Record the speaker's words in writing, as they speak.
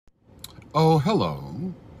Oh,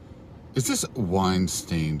 hello. Is this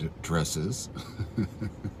wine-stained dresses?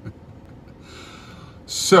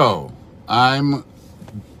 So, I'm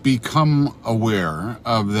become aware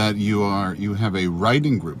of that you have a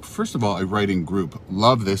writing group. First of all, a writing group.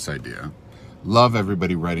 Love this idea. Love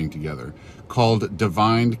everybody writing together, called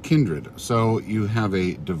Divine Kindred. So you have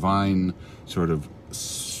a divine sort of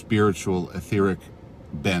spiritual etheric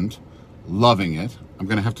bent. Loving it. I'm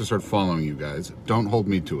going to have to start following you guys. Don't hold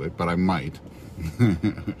me to it, but I might.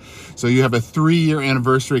 So you have a 3-year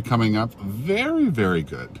anniversary coming up. Very, very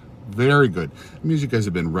good. Very good. It means you guys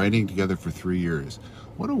have been writing together for 3 years.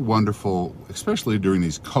 What a wonderful, especially during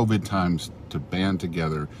these COVID times, to band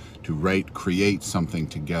together, to write, create something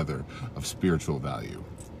together of spiritual value.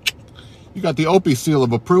 You got the Opie seal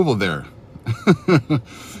of approval there.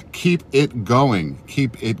 Keep it going.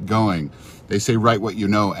 Keep it going. They say write what you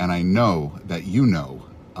know, and I know that you know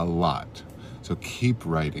a lot. So keep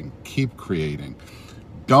writing, keep creating.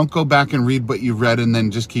 Don't go back and read what you read and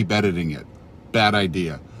then just keep editing it. Bad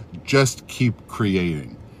idea. Just keep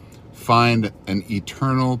creating. Find an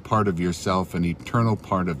eternal part of yourself, an eternal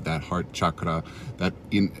part of that heart chakra, that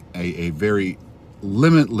in a very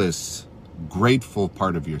limitless, grateful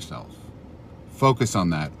part of yourself. Focus on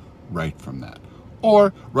that, write from that.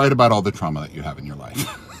 Or write about all the trauma that you have in your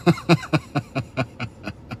life.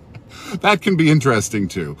 That can be interesting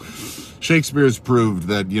too. Shakespeare's proved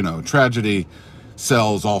that, tragedy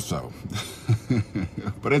sells also.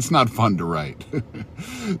 But it's not fun to write.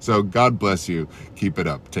 So God bless you. Keep it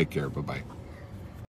up. Take care. Bye-bye.